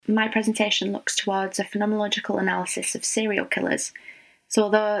My presentation looks towards a phenomenological analysis of serial killers. So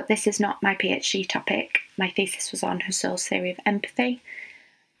although this is not my PhD topic, my thesis was on Husserl's theory of empathy,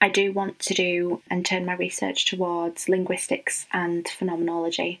 I do want to do and turn my research towards linguistics and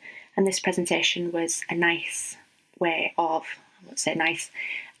phenomenology, and this presentation was a nice way of, I won't say nice,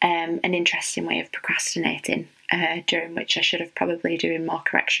 an interesting way of procrastinating, during which I should have probably doing more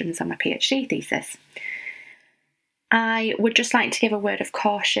corrections on my PhD thesis. I would just like to give a word of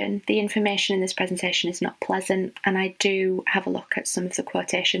caution. The information in this presentation is not pleasant, and I do have a look at some of the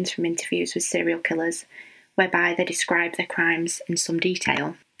quotations from interviews with serial killers, whereby they describe their crimes in some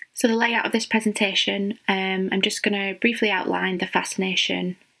detail. So the layout of this presentation, I'm just going to briefly outline the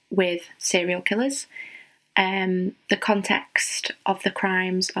fascination with serial killers, the context of the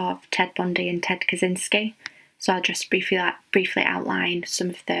crimes of Ted Bundy and Ted Kaczynski. So I'll just briefly outline some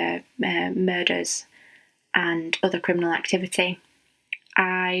of the murders and other criminal activity.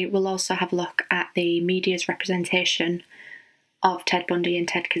 I will also have a look at the media's representation of Ted Bundy and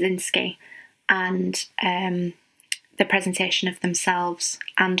Ted Kaczynski, and the presentation of themselves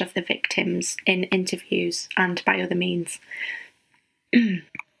and of the victims in interviews and by other means.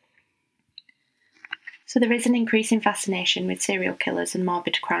 So there is an increasing fascination with serial killers and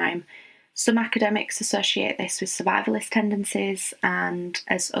morbid crime. Some academics associate this with survivalist tendencies, and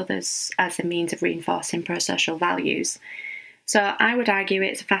as others as a means of reinforcing pro-social values. So I would argue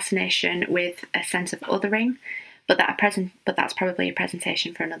it's a fascination with a sense of othering, but that's probably a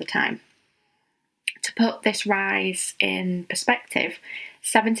presentation for another time. To put this rise in perspective,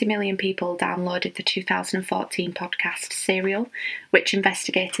 70 million people downloaded the 2014 podcast Serial, which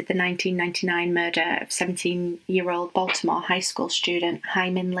investigated the 1999 murder of 17-year-old Baltimore high school student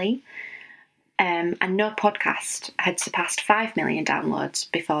Hyman Lee. And no podcast had surpassed 5 million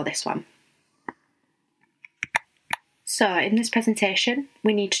downloads before this one. So in this presentation,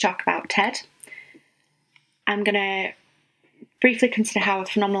 we need to talk about Ted. I'm going to briefly consider how a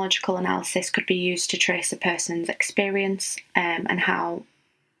phenomenological analysis could be used to trace a person's experience, and how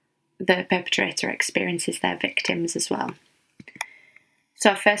the perpetrator experiences their victims as well.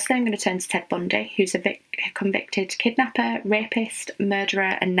 So firstly, I'm going to turn to Ted Bundy, who's a convicted kidnapper, rapist,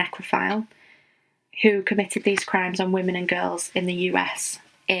 murderer and necrophile, who committed these crimes on women and girls in the US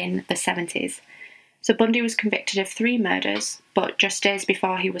in the 70s. So Bundy was convicted of 3 murders, but just days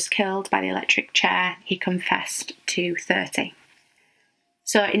before he was killed by the electric chair, he confessed to 30.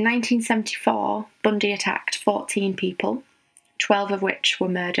 So in 1974, Bundy attacked 14 people, 12 of which were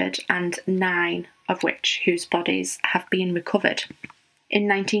murdered and 9 of which whose bodies have been recovered. In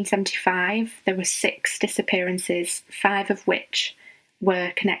 1975, there were 6 disappearances, 5 of which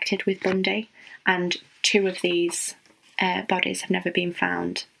were connected with Bundy, and 2 of these bodies have never been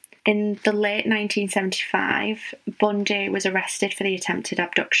found. In the late 1975, Bundy was arrested for the attempted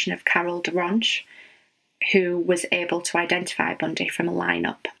abduction of Carol DeRonch, who was able to identify Bundy from a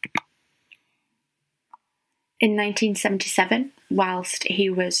lineup. In 1977, whilst he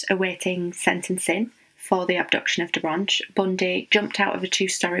was awaiting sentencing for the abduction of DeRonch, Bundy jumped out of a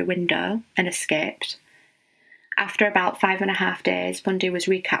 2-storey window and escaped. After about 5.5 days, Bundy was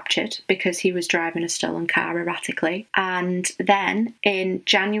recaptured because he was driving a stolen car erratically. And then, in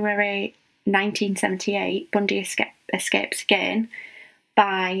January 1978, Bundy escapes again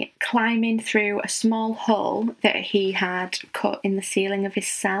by climbing through a small hole that he had cut in the ceiling of his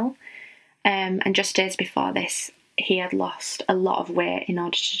cell. And just days before this, he had lost a lot of weight in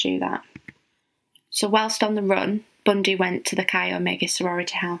order to do that. So whilst on the run, Bundy went to the Chi Omega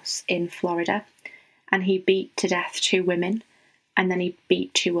sorority house in Florida, and he beat to death 2 women, and then he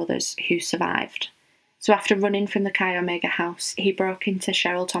beat 2 others who survived. So after running from the Chi Omega house, he broke into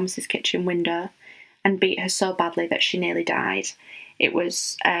Cheryl Thomas's kitchen window and beat her so badly that she nearly died. It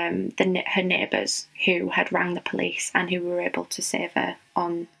was her neighbours who had rang the police and who were able to save her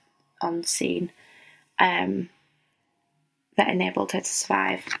on scene, that enabled her to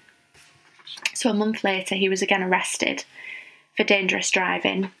survive. So a month later, he was again arrested for dangerous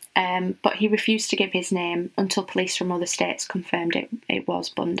driving, but he refused to give his name until police from other states confirmed it was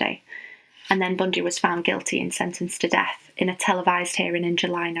Bundy. And then Bundy was found guilty and sentenced to death in a televised hearing in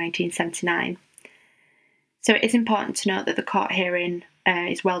July 1979. So it is important to note that the court hearing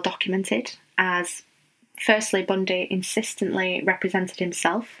is well documented, as firstly, Bundy insistently represented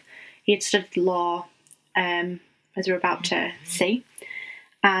himself. He had studied law, as we're about to see,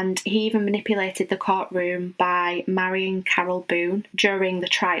 and he even manipulated the courtroom by marrying Carol Boone during the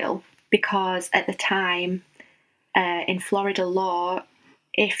trial, because at the time, in Florida law,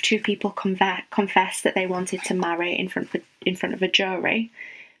 if 2 people confessed that they wanted to marry in front of a jury,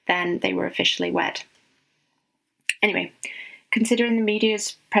 then they were officially wed. Anyway, considering the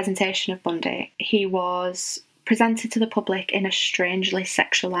media's presentation of Bundy, he was presented to the public in a strangely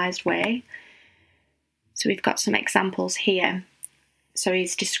sexualised way. So we've got some examples here. So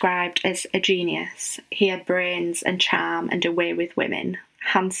he's described as a genius. He had brains and charm and a way with women.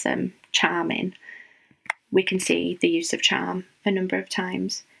 Handsome, charming. We can see the use of charm a number of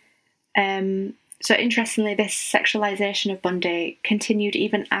times. So interestingly, this sexualisation of Bundy continued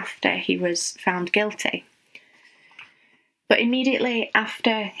even after he was found guilty. But immediately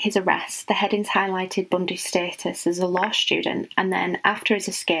after his arrest, the headings highlighted Bundy's status as a law student, and then after his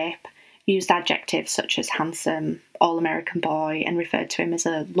escape, used adjectives such as handsome, all-American boy, and referred to him as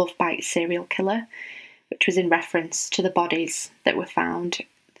a love-bite serial killer, which was in reference to the bodies that were found,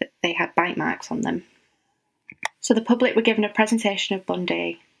 that they had bite marks on them. So the public were given a presentation of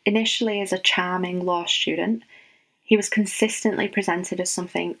Bundy, initially as a charming law student. He was consistently presented as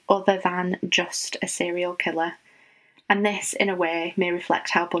something other than just a serial killer. And this, in a way, may reflect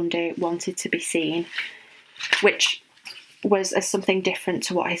how Bundy wanted to be seen, which was as something different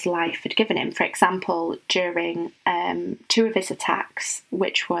to what his life had given him. For example, during 2 of his attacks,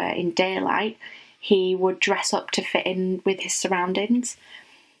 which were in daylight, he would dress up to fit in with his surroundings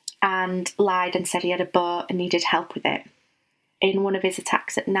and lied and said he had a boat and needed help with it. In one of his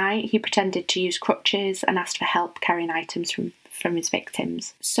attacks at night, he pretended to use crutches and asked for help carrying items from his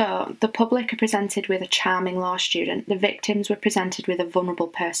victims. So the public are presented with a charming law student. The victims were presented with a vulnerable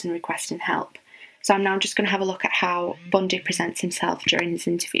person requesting help. So I'm now just going to have a look at how Bundy presents himself during his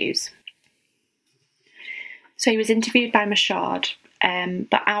interviews. So he was interviewed by Michaud,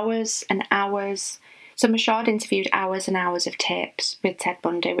 but hours and hours. So Michaud interviewed hours and hours of tapes with Ted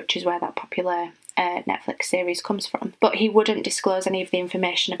Bundy, which is where that popular Netflix series comes from. But he wouldn't disclose any of the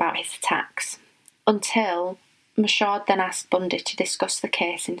information about his attacks until Michaud then asked Bundy to discuss the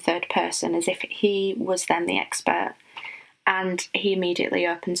case in third person as if he was then the expert. And he immediately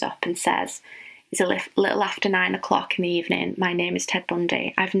opens up and says, "It's a little after 9 o'clock in the evening. My name is Ted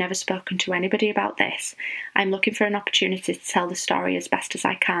Bundy. I've never spoken to anybody about this. I'm looking for an opportunity to tell the story as best as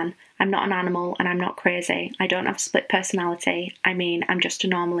I can. I'm not an animal and I'm not crazy. I don't have a split personality. I mean, I'm just a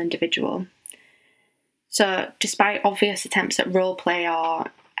normal individual." So despite obvious attempts at role play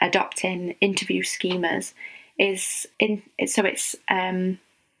or adopting interview schemas, it's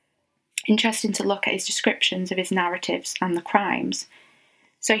interesting to look at his descriptions of his narratives and the crimes.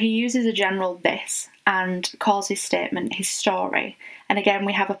 So he uses a general "this" and calls his statement his story. And again,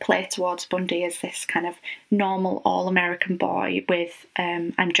 we have a play towards Bundy as this kind of normal all-American boy with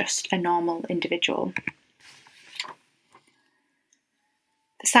 "I'm just a normal individual."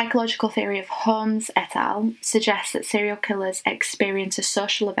 The psychological theory of Holmes et al. Suggests that serial killers experience a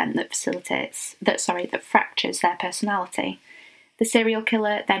social event that fractures their personality. The serial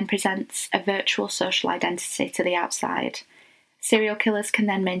killer then presents a virtual social identity to the outside. Serial killers can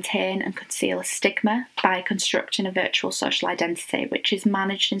then maintain and conceal a stigma by constructing a virtual social identity, which is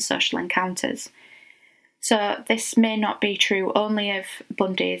managed in social encounters. So this may not be true only of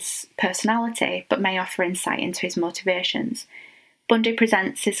Bundy's personality, but may offer insight into his motivations. Bundy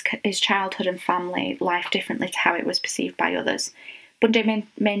presents his childhood and family life differently to how it was perceived by others. Bundy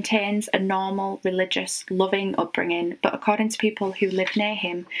maintains a normal, religious, loving upbringing, but according to people who lived near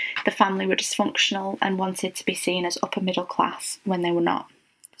him, the family were dysfunctional and wanted to be seen as upper middle class when they were not.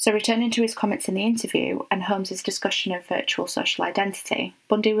 So returning to his comments in the interview and Holmes's discussion of virtual social identity,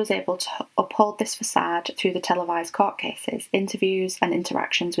 Bundy was able to uphold this facade through the televised court cases, interviews and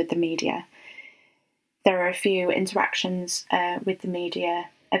interactions with the media. There are a few interactions with the media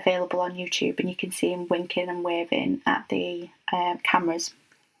available on YouTube, and you can see him winking and waving at the cameras.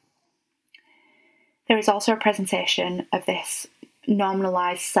 There is also a presentation of this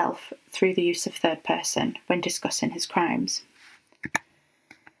nominalised self through the use of third person when discussing his crimes.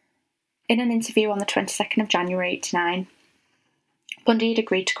 In an interview on the 22nd of January 1989, Bundy had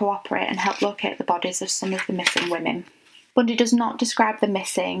agreed to cooperate and help locate the bodies of some of the missing women. Bundy does not describe the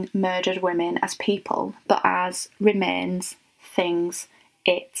missing, murdered women as people, but as remains, things,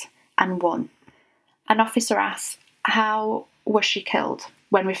 it, and one. An officer asks, "How was she killed?"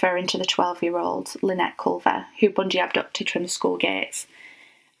 when referring to the 12-year-old Lynette Culver, who Bundy abducted from the school gates.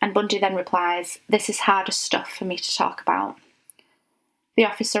 And Bundy then replies, "This is harder stuff for me to talk about." The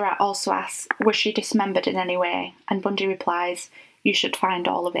officer also asks, "Was she dismembered in any way?" And Bundy replies, "You should find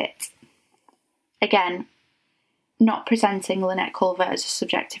all of it." Again, not presenting Lynette Culver as a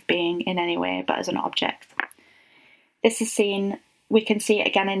subjective being in any way, but as an object. This is seen, we can see it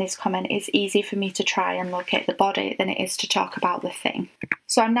again in his comment, "It's easy for me to try and locate the body than it is to talk about the thing."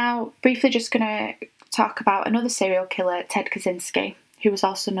 So I'm now briefly just going to talk about another serial killer, Ted Kaczynski, who was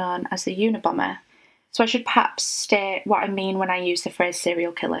also known as the Unabomber. So I should perhaps state what I mean when I use the phrase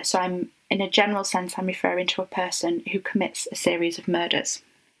serial killer. So in a general sense, I'm referring to a person who commits a series of murders.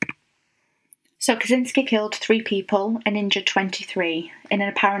 So Kaczynski killed 3 people and injured 23 in an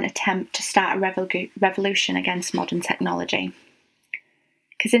apparent attempt to start a revolution against modern technology.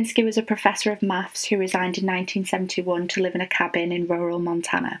 Kaczynski was a professor of maths who resigned in 1971 to live in a cabin in rural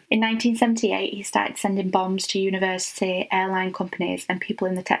Montana. In 1978, he started sending bombs to university, airline companies, and people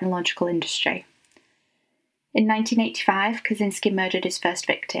in the technological industry. In 1985, Kaczynski murdered his first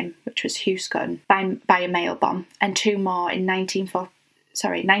victim, which was Hugh Scudden, by a mail bomb, and 2 more in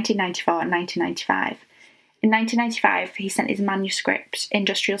 1994 and 1995. In 1995, he sent his manuscript,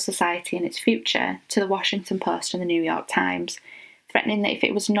 Industrial Society and Its Future, to the Washington Post and the New York Times, threatening that if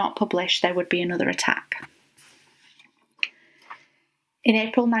it was not published, there would be another attack. In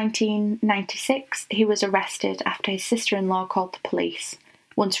April 1996, he was arrested after his sister-in-law called the police,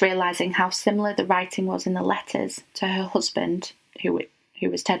 once realising how similar the writing was in the letters to her husband, who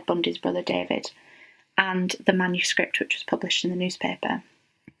was Ted Bundy's brother David, and the manuscript which was published in the newspaper.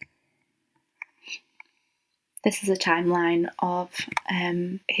 This is a timeline of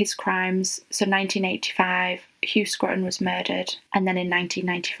his crimes. So 1985, Hugh Scudden was murdered, and then in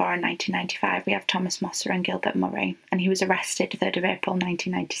 1994 and 1995 we have Thomas Mosser and Gilbert Murray, and he was arrested 3rd of April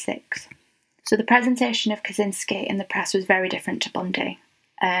 1996. So the presentation of Kaczynski in the press was very different to Bundy.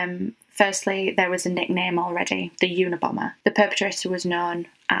 Firstly, there was a nickname already, the Unabomber. The perpetrator was known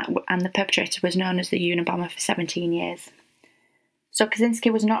as the Unabomber for 17 years. So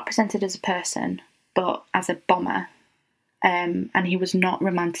Kaczynski was not presented as a person, but as a bomber, and he was not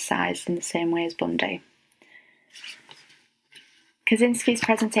romanticised in the same way as Bundy. Kaczynski's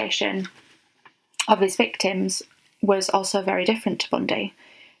presentation of his victims was also very different to Bundy.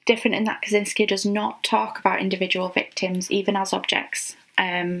 Different in that Kaczynski does not talk about individual victims, even as objects,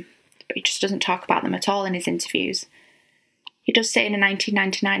 but he just doesn't talk about them at all in his interviews. He does say in a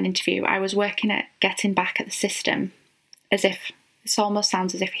 1999 interview, "I was working at getting back at the system," as if, this almost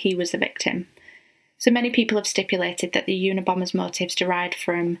sounds as if he was the victim. So many people have stipulated that the Unabomber's motives derived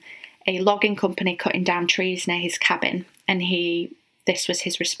from a logging company cutting down trees near his cabin, and this was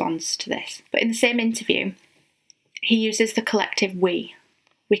his response to this. But in the same interview, he uses the collective we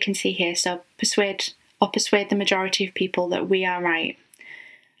can see here, so persuade the majority of people that we are right.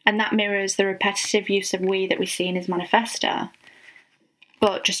 And that mirrors the repetitive use of we that we see in his manifesto.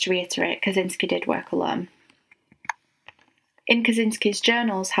 But just to reiterate, Kaczynski did work alone. In Kaczynski's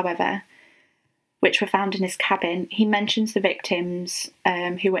journals, however, which were found in his cabin, he mentions the victims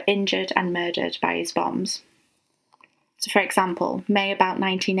who were injured and murdered by his bombs. So, for example, May about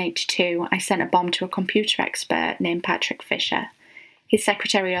 1982, I sent a bomb to a computer expert named Patrick Fisher. His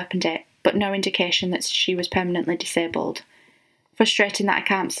secretary opened it, but no indication that she was permanently disabled. Frustrating that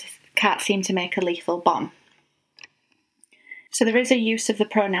I can't seem to make a lethal bomb. So there is a use of the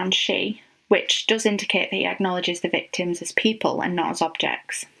pronoun she, which does indicate that he acknowledges the victims as people and not as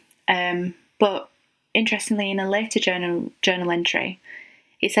objects. But interestingly, in a later journal entry,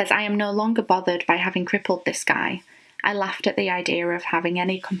 it says, "I am no longer bothered by having crippled this guy. I laughed at the idea of having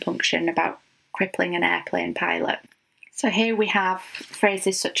any compunction about crippling an airplane pilot." So here we have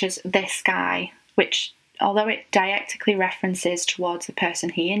phrases such as "this guy," which, although it dialectically references towards the person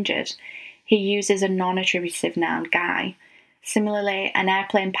he injured, he uses a non-attributive noun, guy. Similarly, an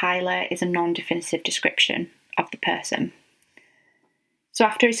airplane pilot is a non-definitive description of the person. So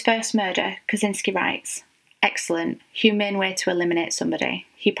after his first murder, Kaczynski writes, "Excellent, humane way to eliminate somebody.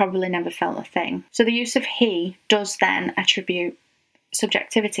 He probably never felt a thing." So the use of he does then attribute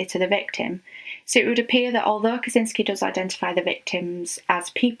subjectivity to the victim. So it would appear that although Kaczynski does identify the victims as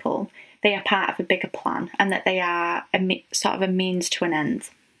people, they are part of a bigger plan, and that they are sort of a means to an end.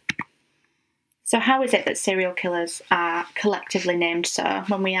 So how is it that serial killers are collectively named so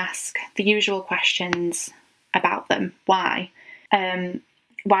when we ask the usual questions about them? Why?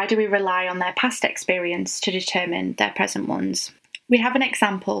 Why do we rely on their past experience to determine their present ones? We have an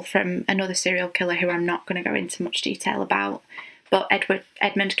example from another serial killer who I'm not going to go into much detail about, but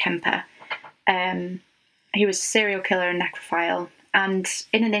Edmund Kemper. He was a serial killer and necrophile, and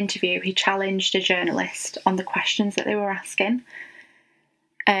in an interview he challenged a journalist on the questions that they were asking.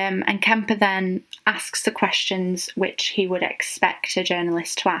 And Kemper then asks the questions which he would expect a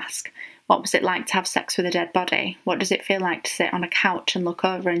journalist to ask. What was it like to have sex with a dead body? What does it feel like to sit on a couch and look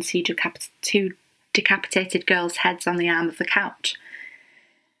over and see two decapitated girls' heads on the arm of the couch?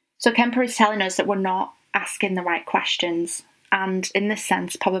 So Kemper is telling us that we're not asking the right questions, and in this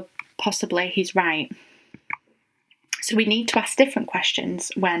sense, possibly he's right. So we need to ask different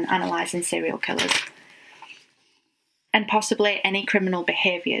questions when analysing serial killers, and possibly any criminal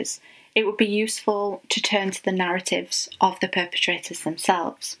behaviours, it would be useful to turn to the narratives of the perpetrators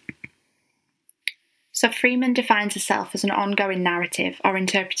themselves. So Freeman defines a self as an ongoing narrative or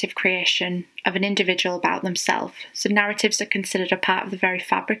interpretive creation of an individual about themselves. So narratives are considered a part of the very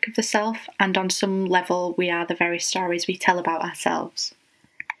fabric of the self, and on some level we are the very stories we tell about ourselves.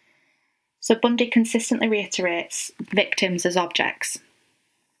 So Bundy consistently reiterates victims as objects.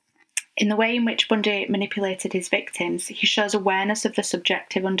 In the way in which Bundy manipulated his victims, he shows awareness of the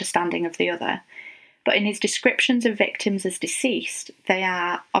subjective understanding of the other, but in his descriptions of victims as deceased, they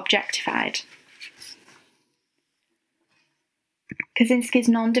are objectified. Kaczynski's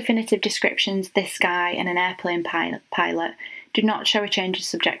non-definitive descriptions, this guy and an airplane pilot, do not show a change in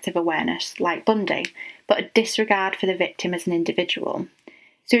subjective awareness, like Bundy, but a disregard for the victim as an individual.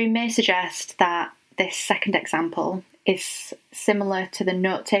 So he may suggest that this second example is similar to the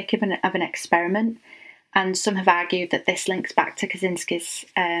note-taking of an experiment, and some have argued that this links back to Kaczynski's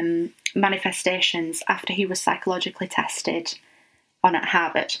manifestations after he was psychologically tested on at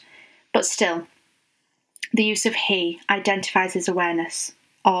Harvard. But still, the use of he identifies his awareness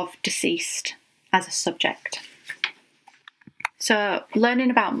of deceased as a subject. So, learning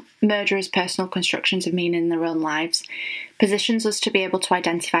about murderers' personal constructions of meaning in their own lives positions us to be able to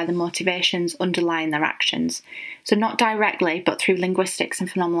identify the motivations underlying their actions. So, not directly, but through linguistics and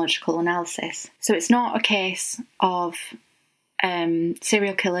phenomenological analysis. So, it's not a case of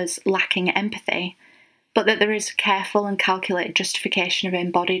serial killers lacking empathy, but that there is careful and calculated justification of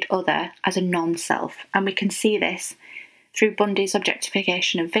embodied other as a non-self. And we can see this through Bundy's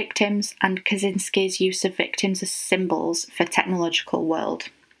objectification of victims and Kaczynski's use of victims as symbols for technological world.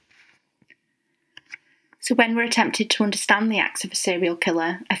 So when we're attempted to understand the acts of a serial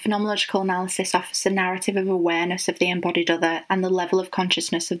killer, a phenomenological analysis offers a narrative of awareness of the embodied other and the level of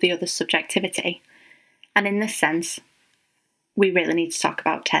consciousness of the other's subjectivity. And in this sense, we really need to talk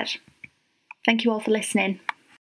about Ted. Thank you all for listening.